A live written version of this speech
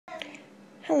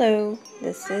Hello,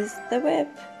 this is TheWhip.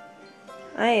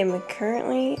 I am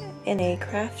currently in a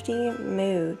crafty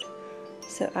mood,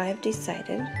 so I've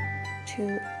decided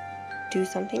to do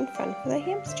something fun for the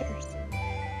hamsters.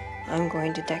 I'm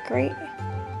going to decorate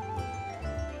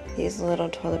these little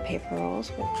toilet paper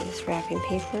rolls with this wrapping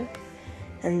paper,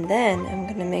 and then I'm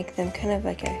going to make them kind of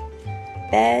like a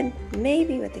bed,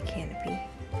 maybe with a canopy,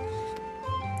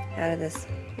 out of this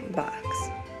box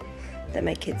that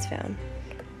my kids found.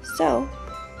 So,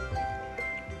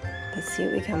 let's see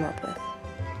what we come up with.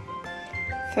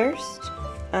 First,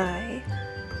 I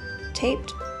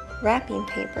taped wrapping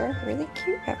paper, really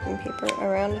cute wrapping paper,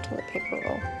 around a toilet paper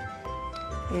roll.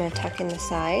 I'm going to tuck in the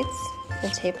sides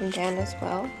and tape them down as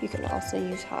well. You can also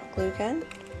use hot glue gun,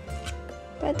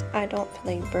 but I don't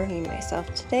feel like burning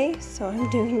myself today, so I'm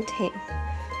doing tape.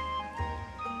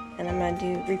 And I'm going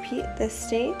to repeat this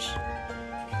stage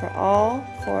for all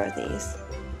 4 of these.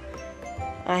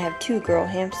 I have 2 girl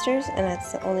hamsters, and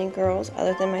that's the only girls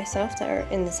other than myself that are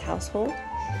in this household.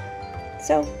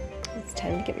 So, it's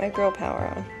time to get my girl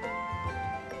power on.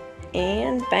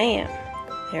 And bam!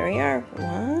 There we are.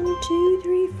 1, 2,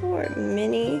 3, 4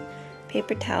 mini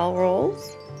paper towel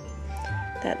rolls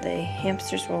that the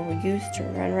hamsters will use to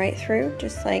run right through,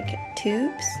 just like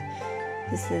tubes.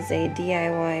 This is a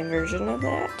DIY version of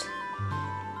that.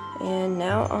 And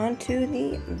now onto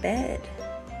the bed.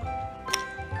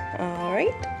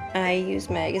 Alright, I use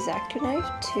my X-Acto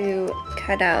knife to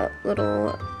cut out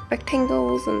little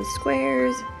rectangles and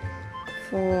squares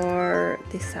for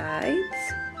the sides,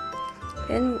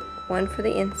 and one for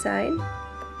the inside.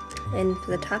 And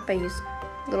for the top I use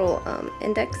little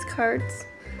index cards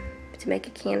to make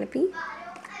a canopy.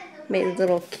 Made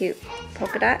little cute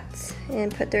polka dots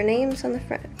and put their names on the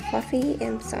front, Fluffy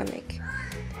and Sonic,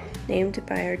 named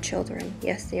by our children.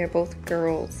 Yes, they are both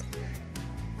girls.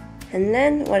 And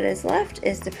then what is left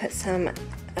is to put some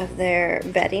of their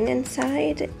bedding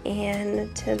inside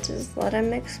and to just let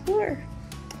them explore.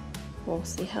 We'll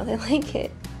see how they like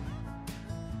it.